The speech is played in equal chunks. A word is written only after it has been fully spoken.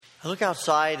I look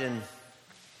outside and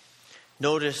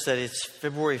notice that it's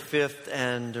February 5th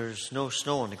and there's no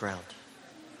snow on the ground.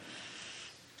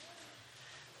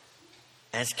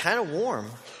 And it's kind of warm.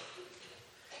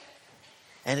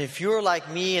 And if you're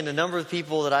like me and a number of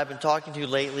people that I've been talking to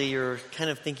lately, you're kind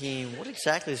of thinking, what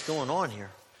exactly is going on here?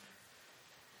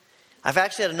 I've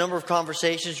actually had a number of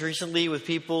conversations recently with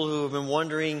people who have been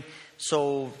wondering,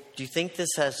 so do you think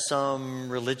this has some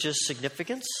religious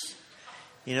significance?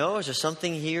 You know, is there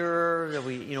something here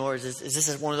that or is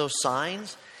this one of those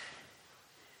signs?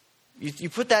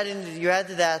 You put that in, you add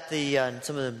to that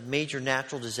some of the major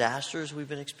natural disasters we've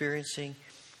been experiencing.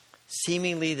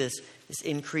 Seemingly this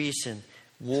increase in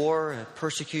war and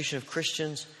persecution of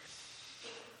Christians.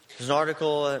 There's an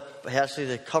article, actually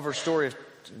the cover story of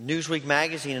Newsweek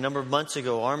magazine a number of months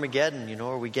ago, Armageddon,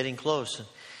 are we getting close? And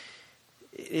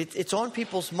it's on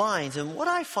people's minds. And what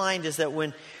I find is that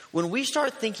when we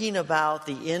start thinking about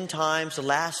the end times, the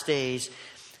last days,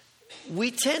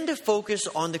 we tend to focus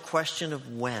on the question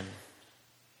of when.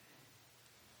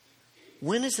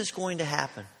 When is this going to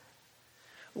happen?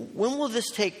 When will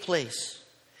this take place?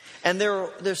 And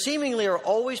there seemingly are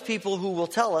always people who will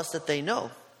tell us that they know.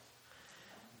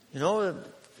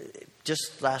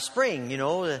 Just last spring,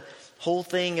 the whole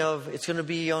thing of it's going to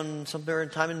be on somewhere in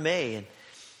time in May. And,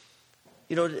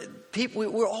 people,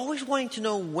 we're always wanting to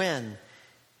know when.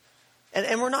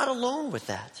 And we're not alone with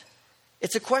that.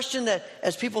 It's a question that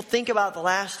as people think about the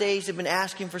last days, they've been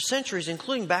asking for centuries,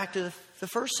 including back to the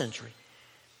first century.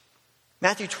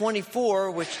 Matthew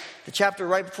 24, which the chapter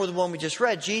right before the one we just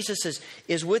read, Jesus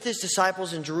is with his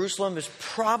disciples in Jerusalem. It's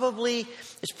probably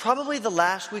the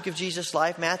last week of Jesus'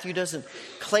 life. Matthew doesn't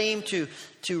claim to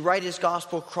write his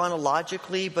gospel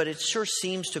chronologically, but it sure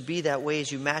seems to be that way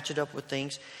as you match it up with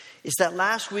things. It's that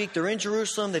last week, they're in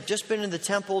Jerusalem, they've just been in the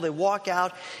temple, they walk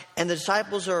out, and the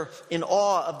disciples are in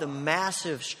awe of the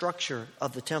massive structure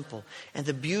of the temple and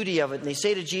the beauty of it. And they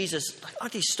say to Jesus,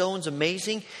 aren't these stones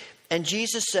amazing? And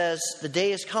Jesus says, the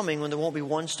day is coming when there won't be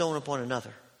one stone upon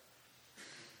another.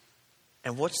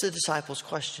 And what's the disciples'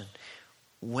 question?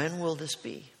 When will this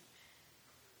be?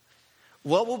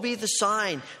 What will be the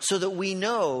sign so that we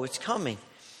know it's coming?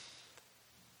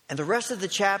 And the rest of the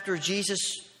chapter,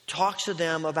 Jesus talks to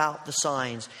them about the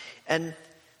signs. And,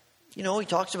 he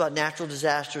talks about natural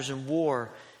disasters and war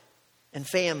and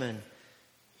famine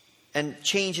and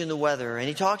change in the weather. And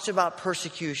he talks about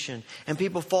persecution and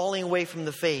people falling away from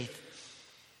the faith.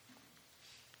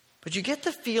 But you get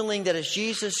the feeling that as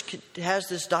Jesus has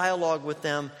this dialogue with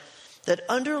them, that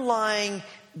underlying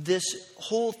this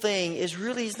whole thing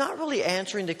he's not really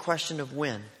answering the question of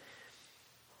when.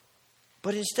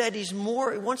 But instead, he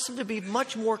wants them to be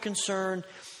much more concerned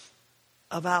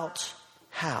about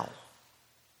how.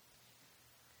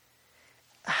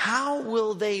 How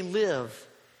will they live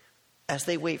as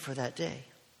they wait for that day?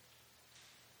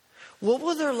 What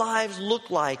will their lives look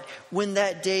like when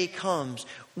that day comes?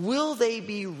 Will they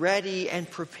be ready and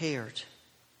prepared?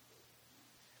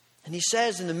 And he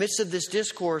says in the midst of this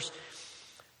discourse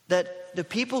that the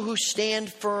people who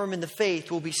stand firm in the faith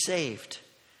will be saved.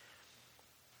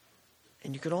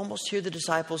 And you can almost hear the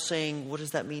disciples saying, what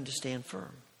does that mean to stand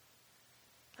firm?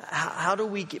 How do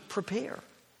we prepare?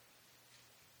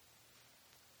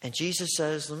 And Jesus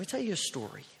says, let me tell you a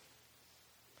story.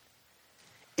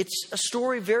 It's a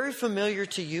story very familiar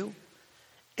to you.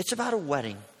 It's about a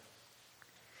wedding.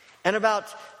 And about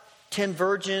 10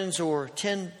 virgins or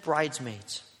 10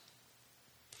 bridesmaids.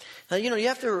 Now, you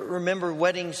have to remember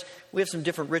weddings. We have some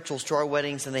different rituals to our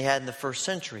weddings than they had in the first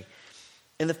century.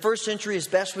 In the first century, as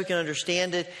best we can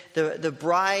understand it, the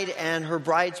bride and her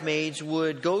bridesmaids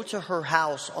would go to her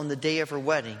house on the day of her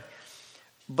wedding.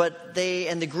 But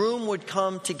the groom would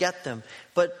come to get them.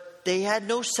 But they had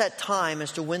no set time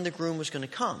as to when the groom was going to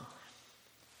come.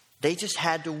 They just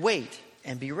had to wait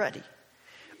and be ready.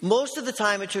 Most of the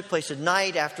time it took place at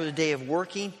night after the day of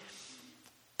working.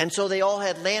 And so they all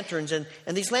had lanterns. And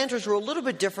these lanterns were a little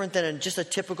bit different than just a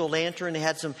typical lantern. They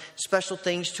had some special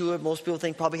things to it. Most people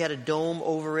think probably had a dome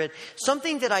over it.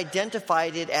 Something that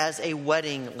identified it as a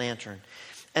wedding lantern.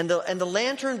 And the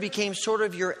lantern became sort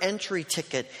of your entry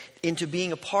ticket into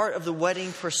being a part of the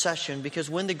wedding procession. Because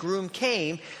when the groom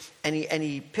came and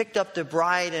he picked up the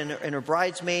bride and her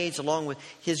bridesmaids along with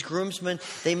his groomsmen,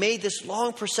 they made this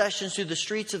long procession through the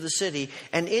streets of the city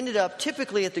and ended up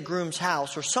typically at the groom's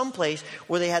house or someplace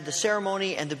where they had the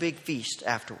ceremony and the big feast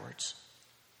afterwards.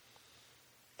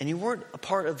 And you weren't a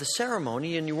part of the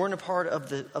ceremony and you weren't a part of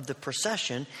the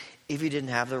procession if you didn't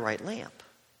have the right lamp.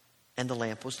 And the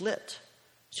lamp was lit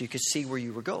so you could see where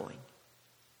you were going.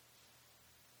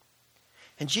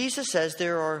 And Jesus says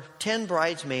there are 10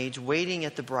 bridesmaids waiting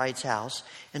at the bride's house,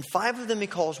 and 5 of them he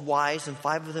calls wise, and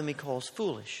 5 of them he calls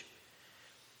foolish.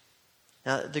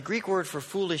 Now, the Greek word for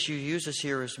foolish he uses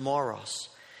here is moros,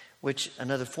 which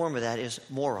another form of that is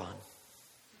moron.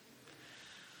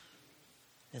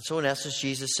 And so in essence,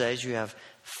 Jesus says you have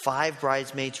 5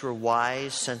 bridesmaids who are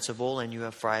wise, sensible, and you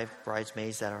have 5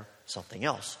 bridesmaids that are something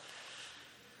else.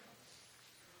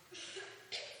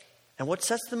 And what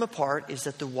sets them apart is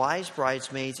that the wise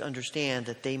bridesmaids understand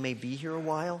that they may be here a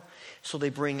while, so they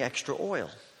bring extra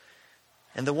oil.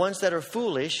 And the ones that are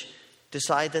foolish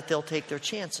decide that they'll take their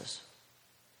chances.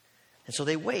 And so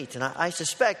they wait. And I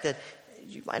suspect that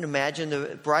you might imagine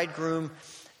the bridegroom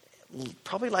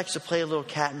probably likes to play a little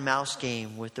cat and mouse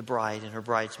game with the bride and her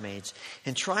bridesmaids,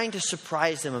 and trying to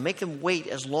surprise them and make them wait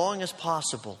as long as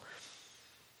possible.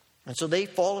 And so they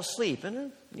fall asleep.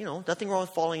 And, nothing wrong with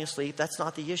falling asleep. That's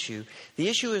not the issue. The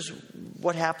issue is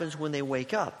what happens when they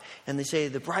wake up. And they say,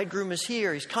 the bridegroom is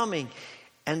here, he's coming.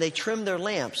 And they trim their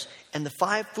lamps. And the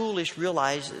 5 foolish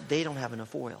realize they don't have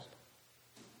enough oil.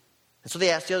 And so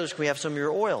they ask the others, can we have some of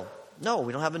your oil? No,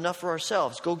 we don't have enough for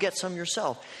ourselves. Go get some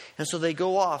yourself. And so they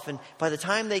go off. And by the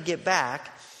time they get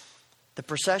back, the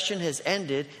procession has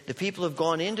ended. The people have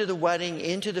gone into the wedding,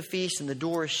 into the feast, and the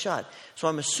door is shut. So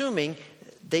I'm assuming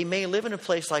they may live in a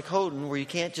place like Houghton where you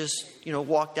can't just,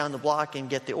 walk down the block and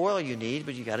get the oil you need,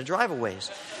 but you got to drive a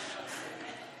ways.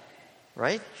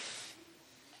 Right?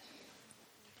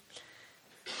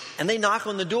 And they knock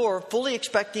on the door, fully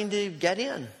expecting to get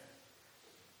in.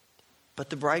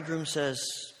 But the bridegroom says,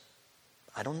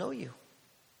 I don't know you.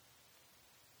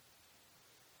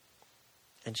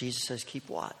 And Jesus says, keep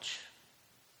watch.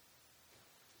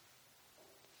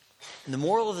 And the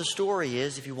moral of the story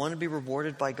is, if you want to be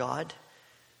rewarded by God,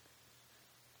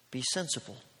 be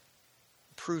sensible,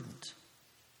 prudent,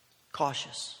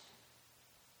 cautious.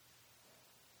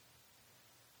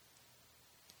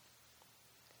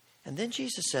 And then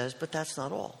Jesus says, but that's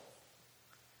not all.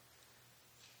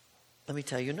 Let me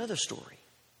tell you another story.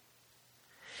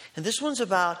 And this one's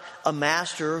about a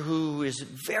master who is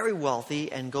very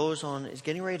wealthy and is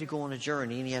getting ready to go on a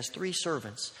journey, and he has 3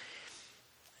 servants.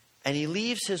 And he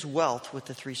leaves his wealth with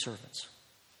the 3 servants.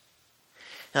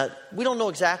 Now, we don't know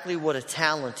exactly what a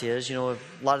talent is. A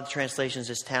lot of the translations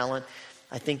is talent.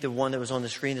 I think the one that was on the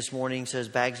screen this morning says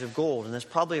bags of gold. And that's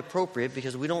probably appropriate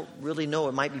because we don't really know.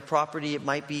 It might be property. It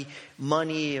might be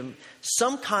money.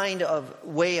 Some kind of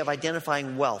way of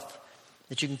identifying wealth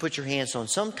that you can put your hands on.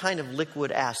 Some kind of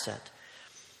liquid asset.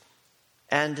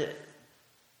 And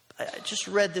I just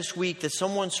read this week that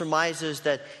someone surmises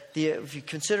that if you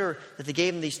consider that they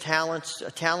gave him these talents,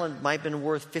 a talent might have been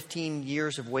worth 15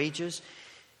 years of wages,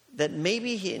 that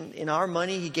maybe in our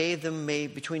money he gave them,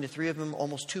 between the 3 of them,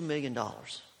 almost $2 million.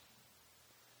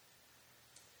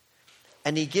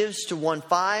 And he gives to one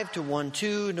 5, to one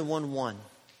 2, and to one 1.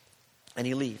 And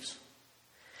he leaves.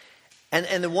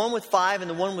 And the one with 5 and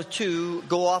the one with 2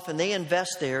 go off and they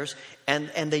invest theirs, and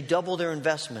they double their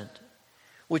investment.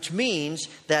 Which means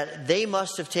that they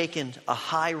must have taken a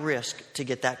high risk to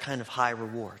get that kind of high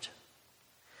reward.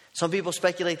 Some people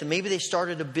speculate that maybe they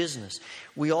started a business.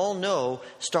 We all know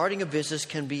starting a business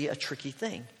can be a tricky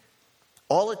thing.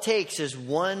 All it takes is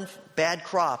one bad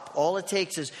crop. All it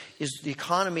takes is the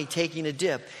economy taking a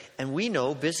dip. And we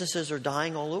know businesses are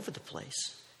dying all over the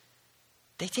place.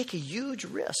 They take a huge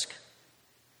risk.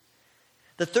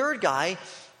 The third guy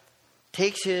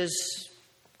takes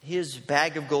his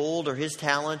bag of gold or his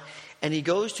talent, and he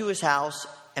goes to his house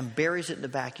and buries it in the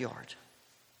backyard.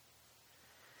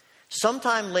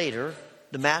 Sometime later,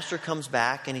 the master comes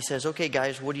back and he says, okay,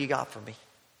 guys, what do you got for me?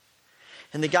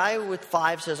 And the guy with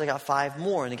 5 says, I got 5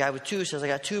 more. And the guy with 2 says, I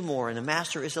got 2 more. And the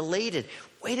master is elated.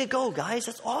 Way to go, guys.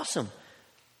 That's awesome.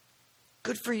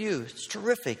 Good for you. It's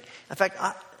terrific. In fact,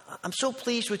 I'm so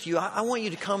pleased with you. I want you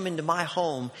to come into my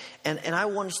home, and I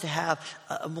want us to have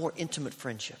a more intimate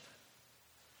friendship.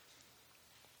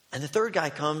 And the third guy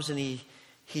comes and he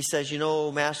says,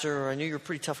 Master, I knew you're a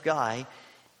pretty tough guy,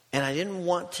 and I didn't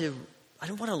want to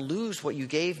lose what you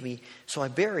gave me, so I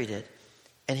buried it.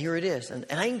 And here it is. And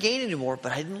I didn't gain any more,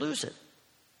 but I didn't lose it.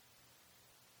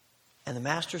 And the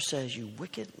master says, you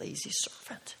wicked, lazy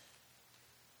servant.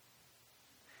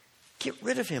 Get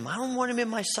rid of him. I don't want him in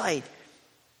my sight.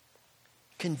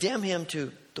 Condemn him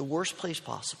to the worst place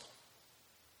possible.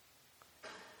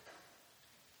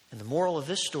 And the moral of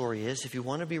this story is, if you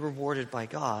want to be rewarded by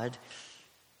God,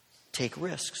 take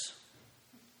risks.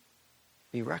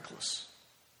 Be reckless.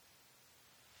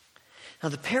 Now,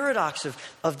 the paradox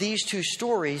of these 2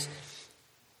 stories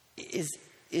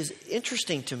is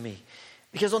interesting to me.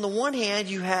 Because on the one hand,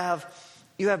 you have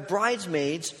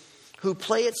bridesmaids who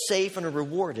play it safe and are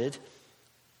rewarded,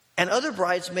 and other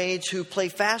bridesmaids who play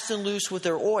fast and loose with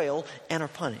their oil and are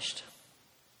punished.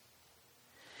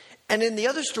 And in the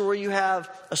other story, you have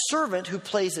a servant who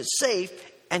plays it safe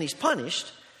and he's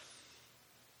punished,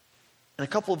 and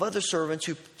a couple of other servants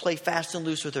who play fast and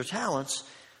loose with their talents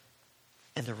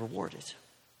and they're rewarded.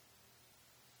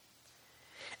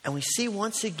 And we see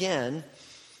once again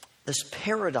this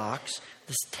paradox,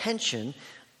 this tension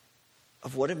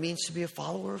of what it means to be a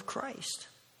follower of Christ.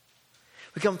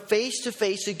 We come face to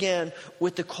face again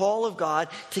with the call of God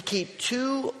to keep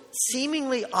two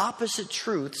seemingly opposite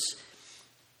truths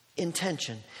in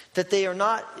tension. That they're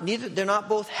not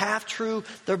both half true,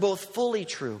 they're both fully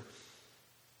true.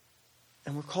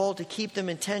 And we're called to keep them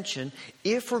in tension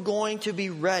if we're going to be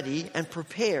ready and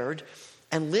prepared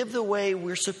and live the way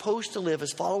we're supposed to live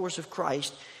as followers of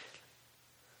Christ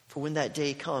for when that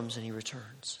day comes and He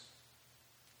returns.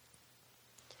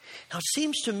 Now, it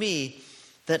seems to me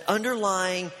that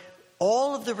underlying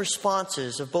all of the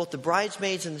responses of both the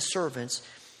bridesmaids and the servants,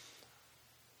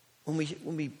 when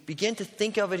we begin to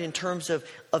think of it in terms of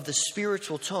the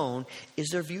spiritual tone, is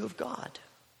their view of God.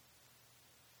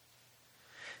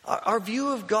 Our view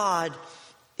of God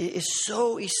is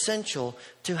so essential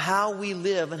to how we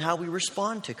live and how we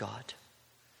respond to God.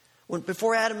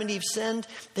 Before Adam and Eve sinned,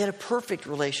 they had a perfect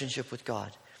relationship with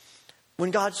God. When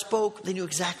God spoke, they knew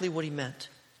exactly what He meant.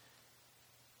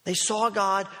 They saw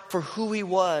God for who He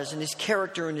was and His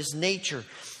character and His nature.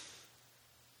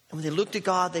 And when they looked at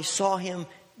God, they saw Him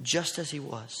just as He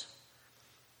was.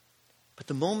 But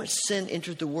the moment sin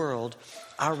entered the world,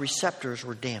 our receptors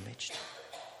were damaged.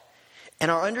 And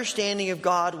our understanding of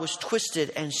God was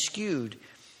twisted and skewed.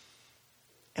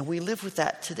 And we live with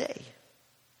that today.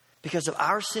 Because of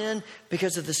our sin,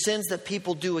 because of the sins that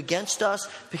people do against us,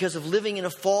 because of living in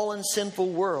a fallen, sinful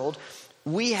world,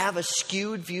 we have a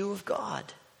skewed view of God.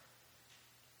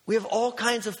 We have all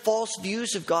kinds of false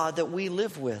views of God that we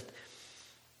live with,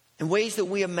 and ways that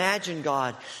we imagine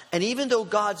God. And even though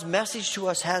God's message to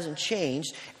us hasn't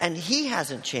changed, and He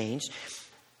hasn't changed,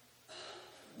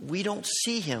 we don't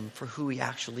see Him for who He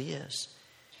actually is.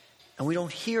 And we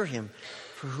don't hear Him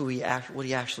for what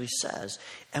He actually says.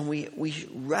 And we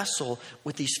wrestle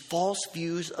with these false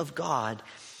views of God,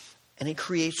 and it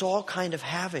creates all kind of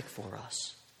havoc for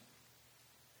us.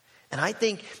 And I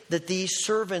think that these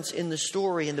servants in the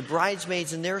story and the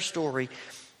bridesmaids in their story,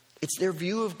 it's their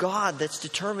view of God that's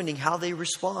determining how they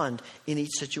respond in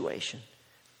each situation.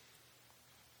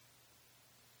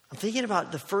 I'm thinking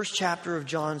about the first chapter of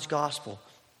John's Gospel.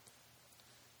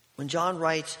 When John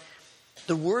writes,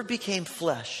 "The Word became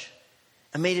flesh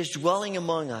and made His dwelling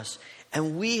among us,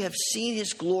 and we have seen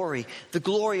His glory, the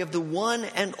glory of the one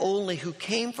and only who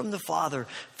came from the Father,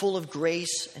 full of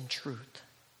grace and truth."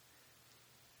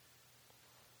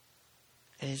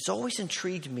 And it's always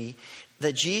intrigued me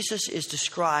that Jesus is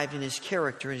described in His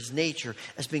character and His nature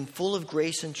as being full of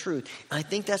grace and truth. And I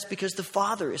think that's because the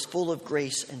Father is full of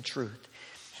grace and truth.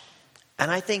 And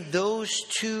I think those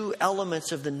two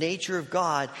elements of the nature of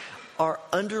God are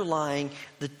underlying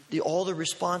all the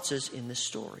responses in the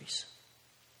stories.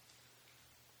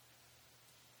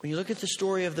 When you look at the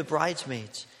story of the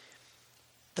bridesmaids,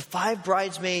 the 5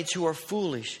 bridesmaids who are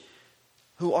foolish,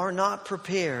 who are not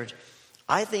prepared,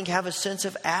 I think have a sense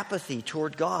of apathy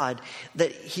toward God,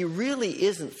 that He really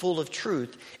isn't full of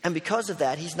truth. And because of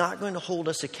that, He's not going to hold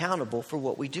us accountable for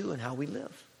what we do and how we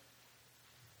live.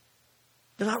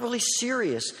 They're not really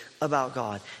serious about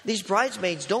God. These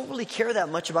bridesmaids don't really care that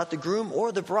much about the groom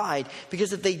or the bride,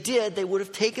 because if they did, they would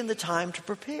have taken the time to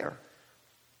prepare.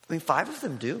 I mean, 5 of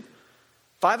them do.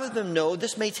 5 of them know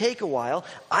this may take a while.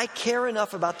 I care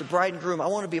enough about the bride and groom. I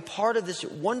want to be a part of this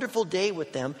wonderful day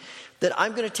with them, that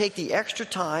I'm going to take the extra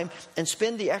time and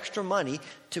spend the extra money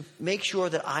to make sure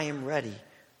that I am ready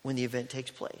when the event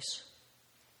takes place.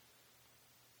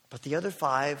 But the other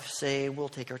 5 say, we'll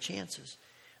take our chances.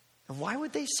 And why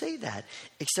would they say that?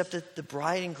 Except that the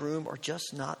bride and groom are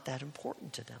just not that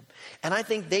important to them. And I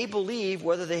think they believe,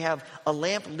 whether they have a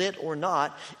lamp lit or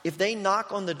not, if they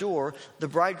knock on the door, the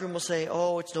bridegroom will say,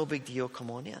 "Oh, it's no big deal,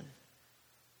 come on in."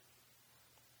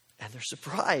 And they're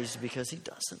surprised because he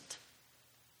doesn't.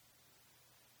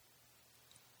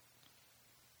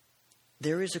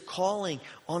 There is a calling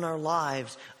on our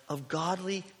lives of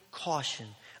godly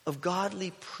caution, of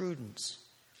godly prudence.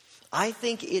 I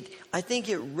think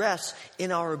it rests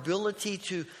in our ability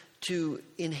to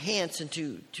enhance and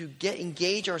to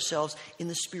engage ourselves in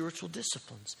the spiritual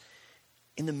disciplines,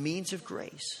 in the means of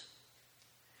grace.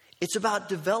 It's about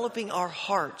developing our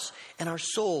hearts and our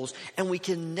souls, and we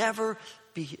can never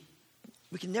be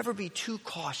too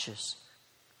cautious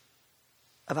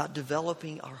about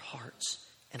developing our hearts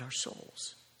and our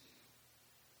souls.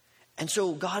 And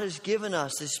so God has given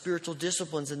us the spiritual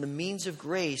disciplines and the means of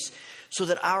grace so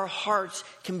that our hearts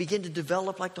can begin to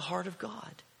develop like the heart of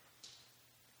God.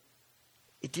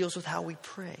 It deals with how we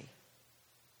pray.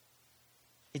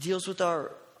 It deals with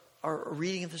our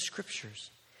reading of the Scriptures.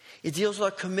 It deals with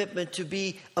our commitment to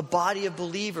be a body of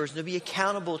believers and to be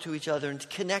accountable to each other and to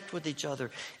connect with each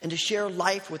other and to share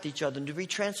life with each other and to be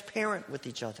transparent with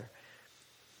each other.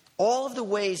 All of the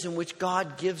ways in which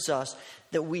God gives us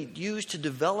that we use to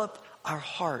develop our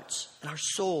hearts and our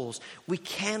souls, we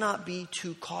cannot be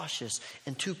too cautious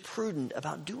and too prudent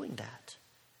about doing that.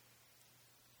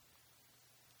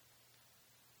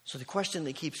 So the question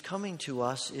that keeps coming to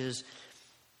us is,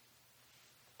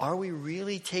 are we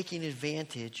really taking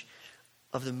advantage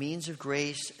of the means of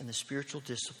grace and the spiritual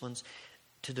disciplines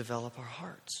to develop our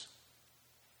hearts?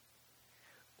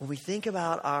 When we think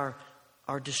about our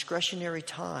discretionary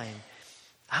time,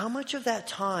 how much of that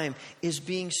time is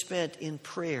being spent in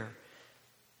prayer,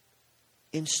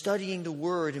 in studying the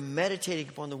Word and meditating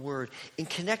upon the Word, in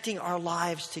connecting our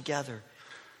lives together,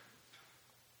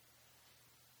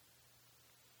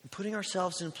 in putting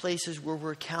ourselves in places where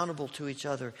we're accountable to each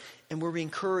other and where we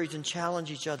encourage and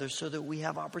challenge each other so that we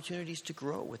have opportunities to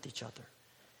grow with each other?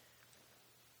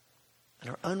 And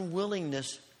our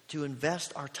unwillingness to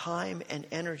invest our time and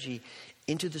energy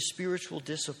into the spiritual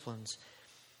disciplines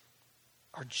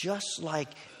are just like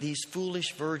these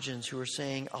foolish virgins who are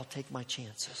saying, I'll take my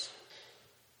chances.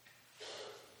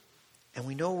 And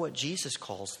we know what Jesus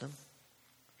calls them.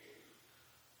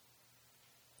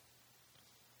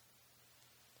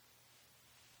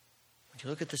 When you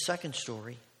look at the second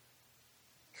story,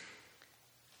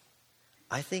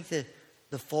 I think that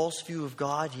the false view of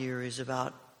God here is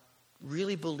about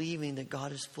really believing that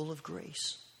God is full of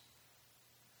grace.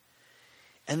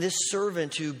 And this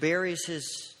servant who buries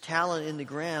his talent in the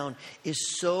ground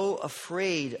is so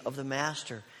afraid of the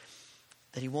master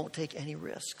that he won't take any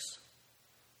risks.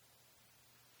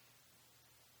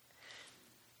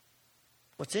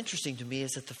 What's interesting to me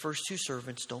is that the first two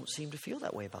servants don't seem to feel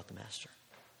that way about the master.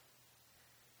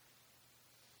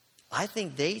 I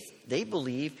think they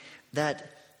believe that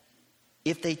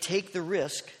if they take the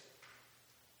risk,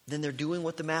 then they're doing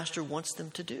what the master wants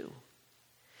them to do.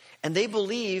 And they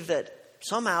believe that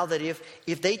somehow that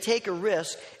if they take a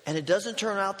risk and it doesn't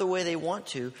turn out the way they want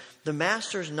to, the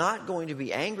master's not going to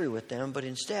be angry with them, but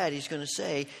instead he's going to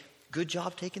say, good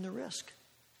job taking the risk.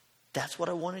 That's what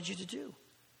I wanted you to do.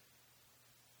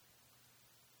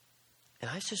 And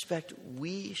I suspect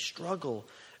we struggle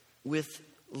with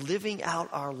living out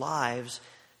our lives.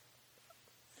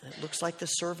 And it looks like the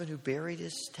servant who buried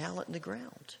his talent in the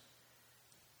ground.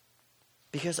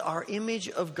 Because our image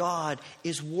of God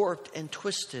is warped and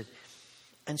twisted.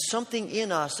 And something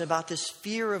in us about this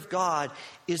fear of God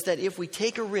is that if we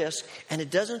take a risk and it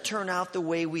doesn't turn out the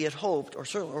way we had hoped,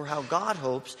 or how God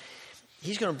hopes,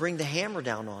 He's going to bring the hammer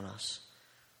down on us.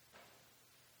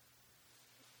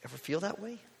 Ever feel that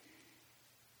way?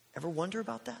 Ever wonder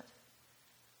about that?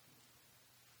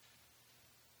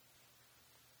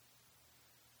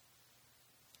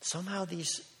 Somehow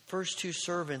these first two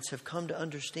servants have come to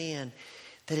understand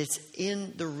that it's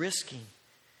in the risking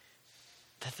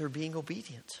that they're being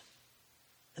obedient.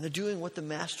 And they're doing what the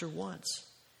master wants.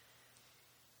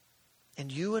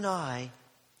 And you and I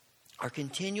are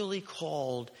continually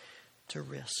called to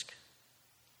risk.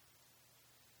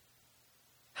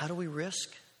 How do we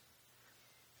risk?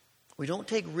 We don't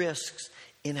take risks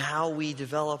in how we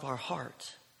develop our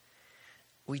heart.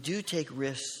 We do take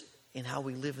risks in how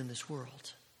we live in this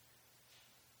world.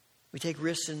 We take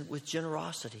risks with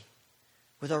generosity,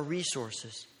 with our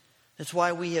resources. That's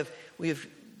why we have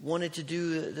wanted to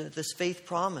do this faith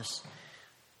promise,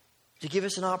 to give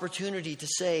us an opportunity to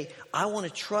say, I want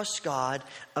to trust God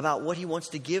about what He wants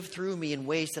to give through me in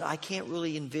ways that I can't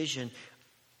really envision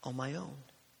on my own.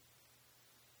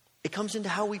 It comes into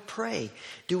how we pray.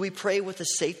 Do we pray with a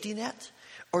safety net?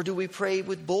 Or do we pray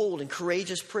with bold and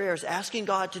courageous prayers, asking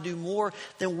God to do more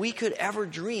than we could ever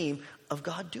dream of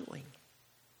God doing?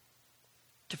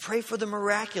 To pray for the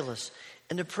miraculous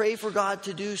and to pray for God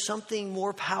to do something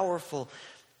more powerful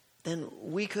than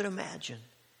we could imagine.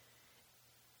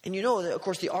 And you know, of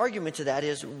course, the argument to that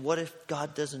is, what if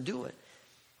God doesn't do it?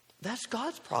 That's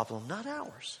God's problem, not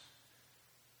ours.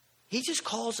 He just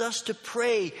calls us to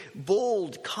pray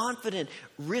bold, confident,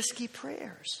 risky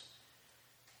prayers.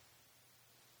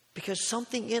 Because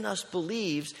something in us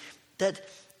believes that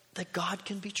God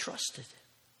can be trusted.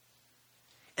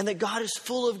 And that God is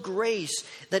full of grace.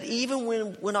 That even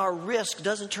when our risk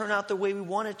doesn't turn out the way we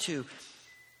want it to,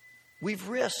 we've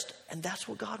risked, and that's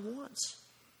what God wants.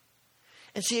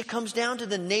 And see, it comes down to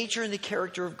the nature and the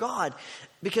character of God.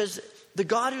 Because the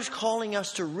God who's calling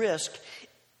us to risk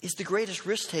is the greatest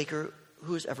risk taker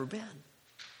who has ever been.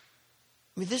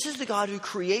 I mean, this is the God who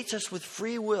creates us with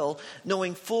free will,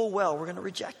 knowing full well we're going to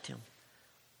reject him.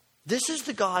 This is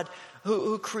the God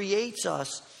who creates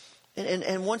us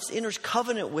and once enters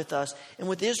covenant with us and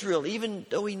with Israel, even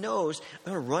though he knows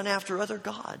I'm going to run after other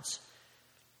gods.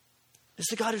 It's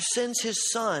the God who sends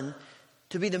his Son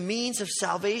to be the means of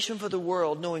salvation for the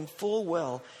world, knowing full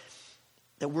well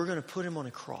that we're going to put him on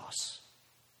a cross.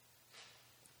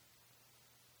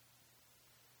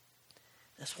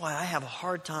 That's why I have a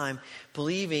hard time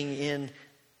believing in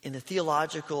the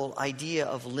theological idea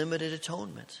of limited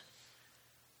atonement.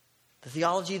 The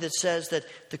theology that says that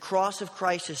the cross of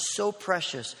Christ is so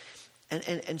precious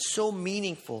and so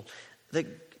meaningful that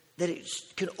it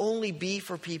can only be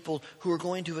for people who are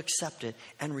going to accept it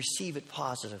and receive it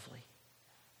positively.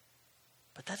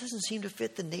 But that doesn't seem to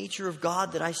fit the nature of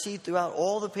God that I see throughout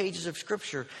all the pages of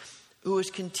Scripture, who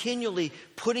is continually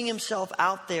putting himself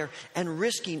out there and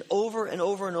risking over and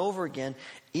over and over again,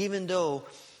 even though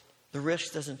the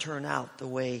risk doesn't turn out the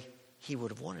way he would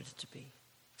have wanted it to be.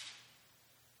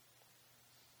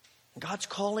 God's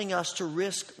calling us to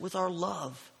risk with our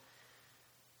love.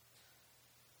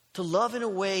 To love in a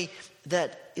way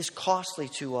that is costly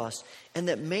to us and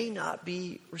that may not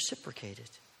be reciprocated.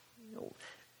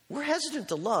 We're hesitant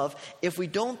to love if we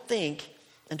don't think,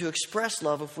 and to express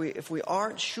love if we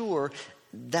aren't sure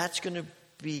that's going to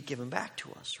be given back to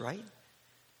us, right?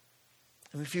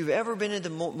 I mean, if you've ever been in the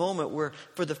moment where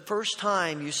for the first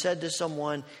time you said to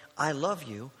someone, I love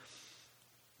you,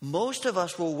 most of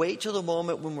us will wait till the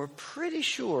moment when we're pretty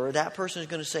sure that person is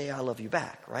going to say, I love you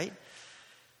back, right?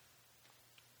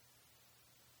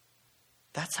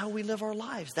 That's how we live our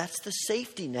lives. That's the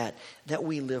safety net that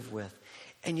we live with.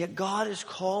 And yet God is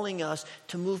calling us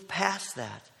to move past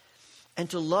that and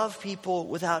to love people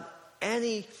without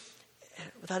any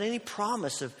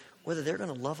promise of whether they're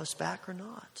going to love us back or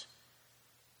not.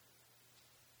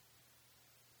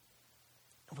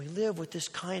 And we live with this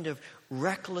kind of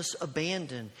reckless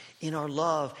abandon in our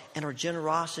love and our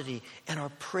generosity and our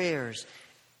prayers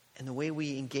and the way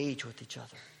we engage with each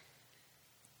other.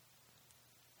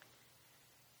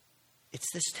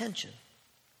 It's this tension.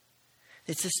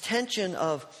 It's this tension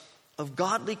of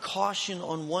godly caution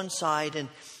on one side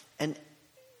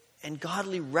and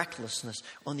godly recklessness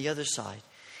on the other side.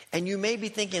 And you may be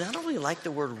thinking, I don't really like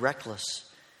the word reckless.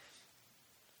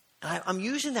 I'm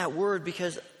using that word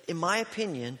because, in my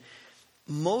opinion,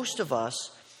 most of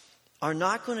us are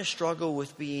not going to struggle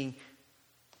with being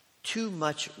too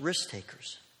much risk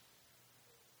takers.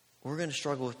 We're going to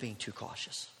struggle with being too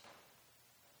cautious.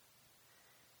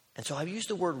 And so I've used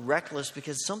the word reckless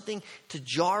because something to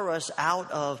jar us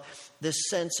out of this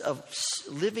sense of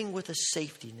living with a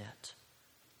safety net.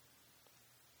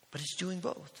 But it's doing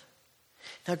both.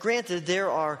 Now, granted,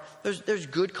 there's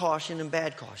good caution and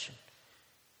bad caution.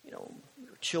 You know,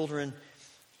 children,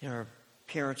 our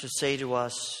parents would say to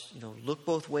us, look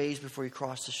both ways before you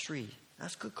cross the street.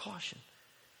 That's good caution.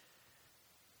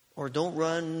 Or don't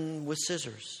run with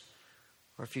scissors.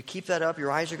 Or if you keep that up,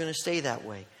 your eyes are going to stay that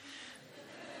way.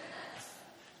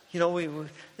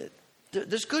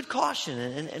 There's good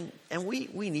caution, and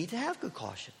we need to have good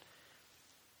caution.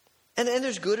 And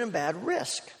there's good and bad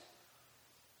risk.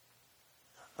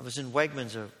 I was in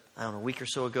Wegmans a week or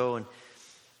so ago,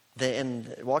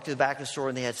 and walked to the back of the store,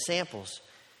 and they had samples.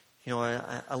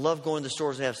 I love going to the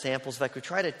stores that have samples. In fact, we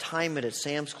try to time it at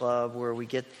Sam's Club where we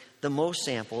get the most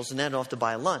samples, and then I don't have to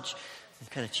buy lunch. I'm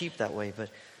kind of cheap that way, but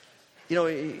you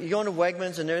go into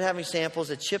Wegmans and they're having samples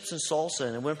at chips and salsa.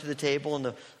 And I went up to the table and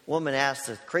the woman asked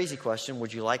a crazy question,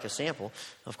 would you like a sample?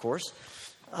 Of course.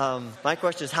 My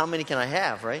question is, how many can I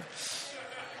have, right?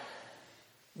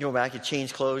 You go back, you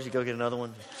change clothes, you go get another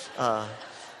one.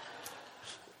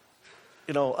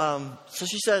 So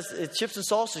she says, it's chips and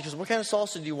salsa. She goes, what kind of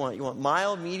salsa do you want? You want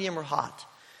mild, medium, or hot?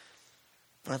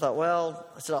 And I thought,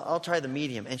 I said, I'll try the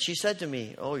medium. And she said to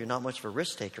me, oh, you're not much of a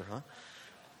risk taker, huh?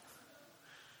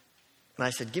 And I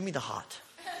said, give me the hot.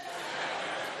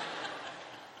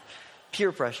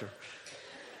 Peer pressure.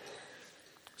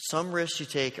 Some risks you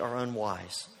take are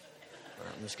unwise.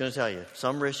 I'm just going to tell you,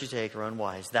 some risks you take are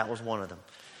unwise. That was one of them.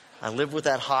 I lived with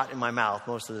that hot in my mouth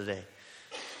most of the day.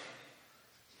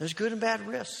 There's good and bad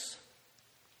risks.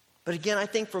 But again, I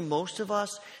think for most of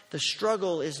us, the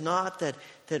struggle is not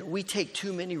that we take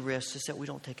too many risks, it's that we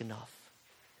don't take enough.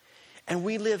 And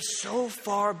we live so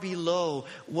far below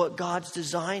what God's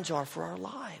designs are for our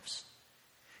lives.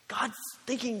 God's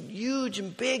thinking huge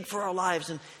and big for our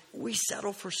lives, and we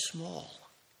settle for small.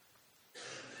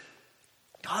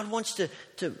 God wants to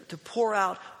pour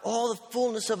out all the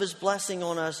fullness of his blessing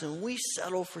on us, and we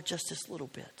settle for just this little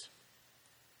bit.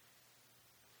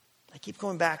 I keep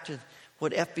going back to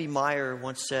what F.B. Meyer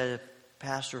once said, a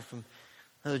pastor from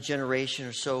another generation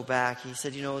or so back. He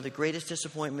said, the greatest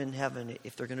disappointment in heaven,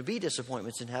 if there are going to be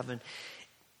disappointments in heaven,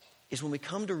 is when we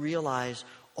come to realize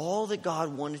all that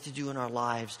God wanted to do in our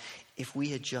lives if we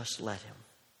had just let him.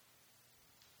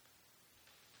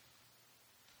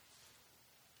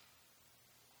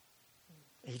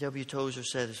 A.W. Tozer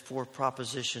said there's 4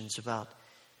 propositions about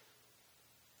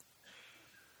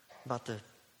the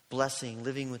blessing,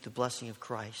 living with the blessing of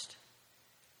Christ.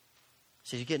 He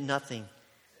says you get nothing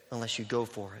unless you go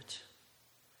for it.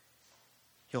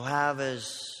 You'll have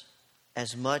as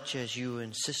much as you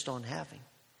insist on having.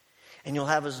 And you'll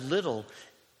have as little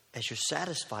as you're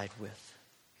satisfied with.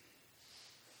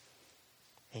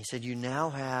 And he said you now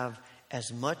have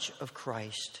as much of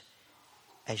Christ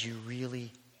as you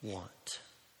really want.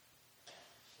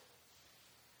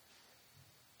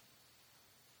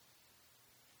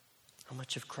 How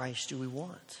much of Christ do we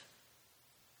want?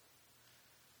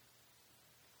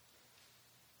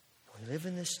 We live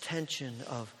in this tension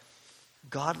of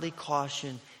godly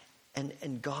caution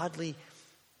and godly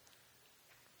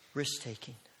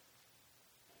risk-taking.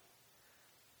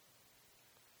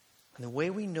 And the way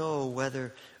we know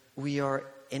whether we are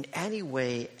in any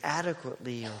way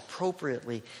adequately or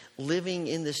appropriately living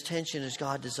in this tension as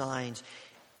God designs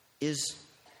is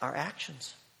our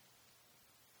actions.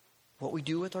 What we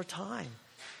do with our time.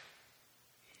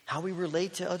 How we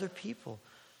relate to other people.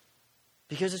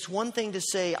 Because it's one thing to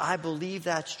say, I believe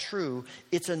that's true.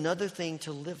 It's another thing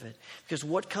to live it. Because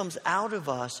what comes out of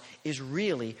us is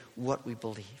really what we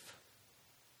believe.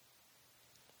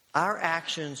 Our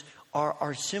actions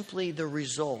are simply the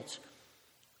result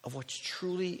of what's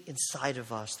truly inside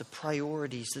of us, the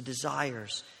priorities, the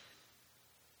desires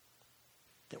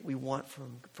that we want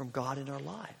from God in our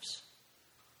lives.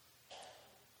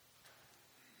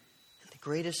 And the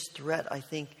greatest threat, I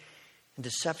think, and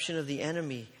deception of the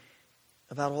enemy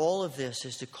about all of this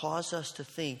is to cause us to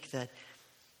think that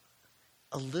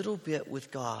a little bit with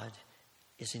God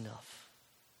is enough.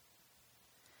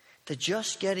 That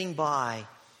just getting by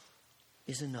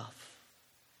is enough.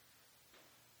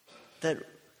 That,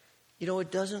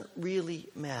 it doesn't really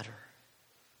matter.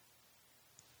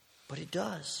 But it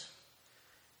does.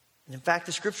 And in fact,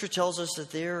 the scripture tells us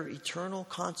that there are eternal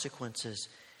consequences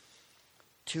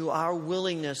to our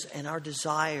willingness and our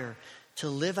desire to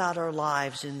live out our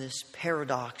lives in this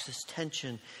paradox, this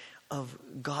tension of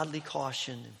godly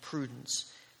caution and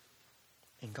prudence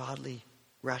and godly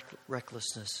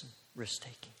recklessness and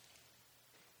risk-taking.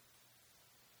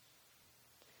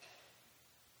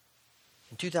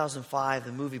 In 2005,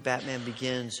 the movie Batman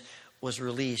Begins was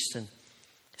released, and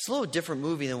it's a little different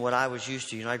movie than what I was used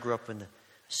to. I grew up in the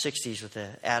 60s with the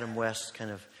Adam West kind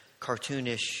of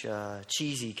cartoonish,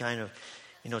 cheesy kind of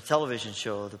television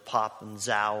show, the Pop and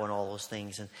Zow and all those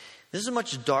things. And this is a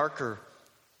much darker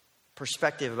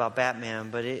perspective about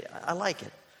Batman, but I like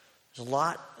it. There's a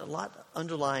lot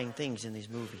underlying things in these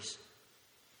movies.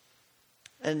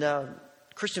 And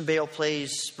Christian Bale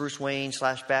plays Bruce Wayne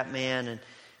 / Batman, and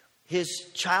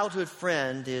his childhood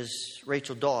friend is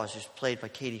Rachel Dawes, who's played by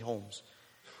Katie Holmes.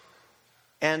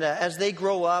 And as they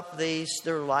grow up,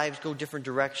 their lives go different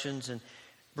directions, and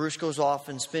Bruce goes off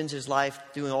and spends his life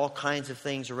doing all kinds of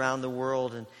things around the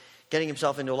world and getting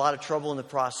himself into a lot of trouble in the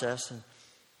process. And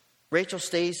Rachel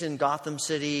stays in Gotham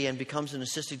City and becomes an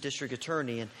assistant district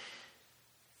attorney. And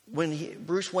when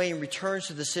Bruce Wayne returns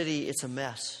to the city, it's a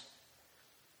mess.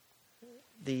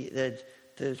 The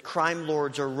crime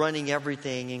lords are running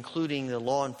everything, including the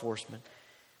law enforcement.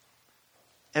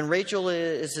 And Rachel,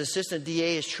 as assistant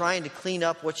DA, is trying to clean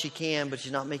up what she can, but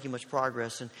she's not making much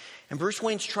progress. And Bruce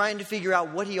Wayne's trying to figure out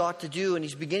what he ought to do, and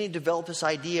he's beginning to develop this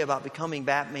idea about becoming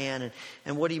Batman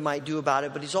and what he might do about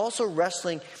it. But he's also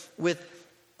wrestling with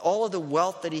all of the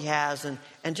wealth that he has and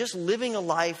just living a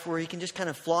life where he can just kind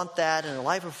of flaunt that, and a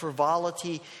life of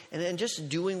frivolity and just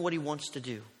doing what he wants to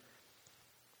do.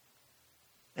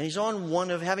 And he's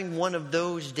on having one of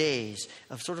those days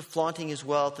of sort of flaunting his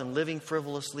wealth and living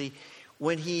frivolously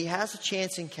when he has a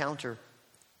chance encounter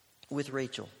with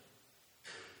Rachel.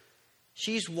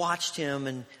 She's watched him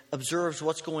and observes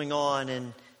what's going on,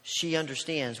 and she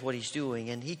understands what he's doing,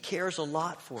 and he cares a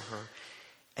lot for her,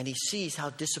 and he sees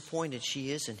how disappointed she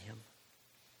is in him.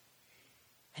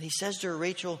 And he says to her,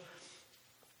 Rachel,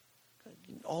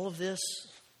 all of this,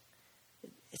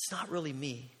 it's not really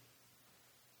me.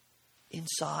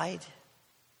 Inside,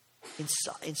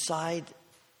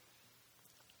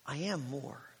 I am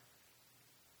more.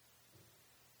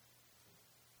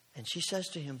 And she says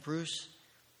to him, Bruce,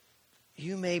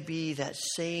 you may be that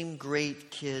same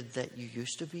great kid that you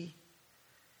used to be,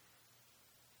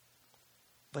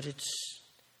 but it's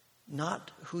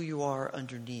not who you are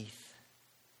underneath.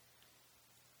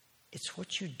 It's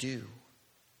what you do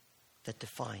that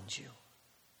defines you.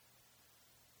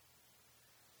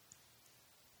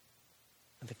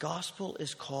 And the gospel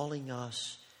is calling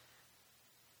us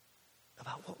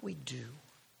about what we do,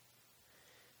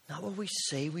 not what we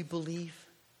say we believe,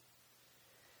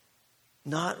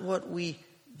 not what we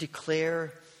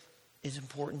declare is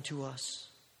important to us,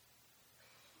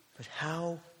 but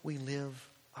how we live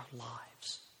our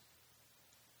lives.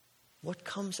 What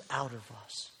comes out of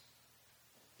us?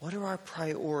 What are our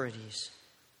priorities?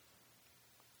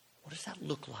 What does that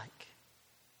look like?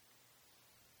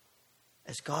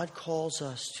 As God calls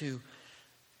us to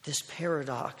this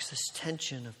paradox, this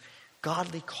tension of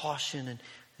godly caution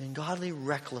and godly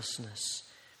recklessness,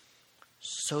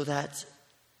 so that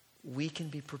we can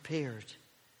be prepared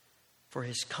for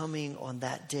His coming on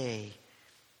that day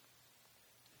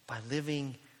by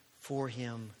living for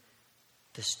Him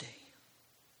this day.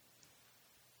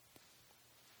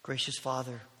 Gracious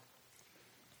Father,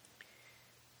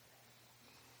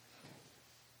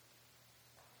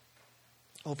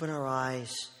 open our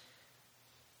eyes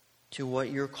to what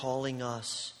you're calling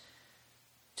us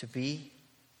to be,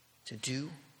 to do.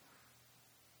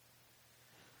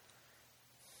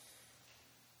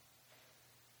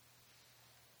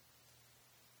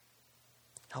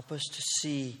 Help us to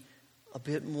see a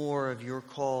bit more of your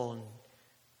call and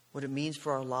what it means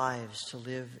for our lives to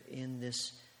live in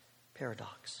this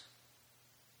paradox,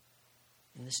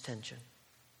 in this tension,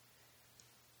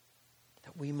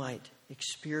 that we might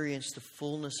experience the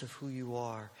fullness of who you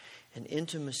are and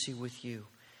intimacy with you,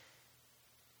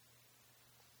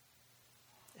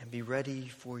 and be ready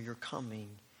for your coming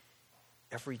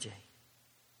every day.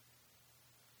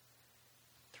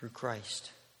 Through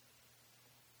Christ.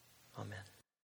 Amen.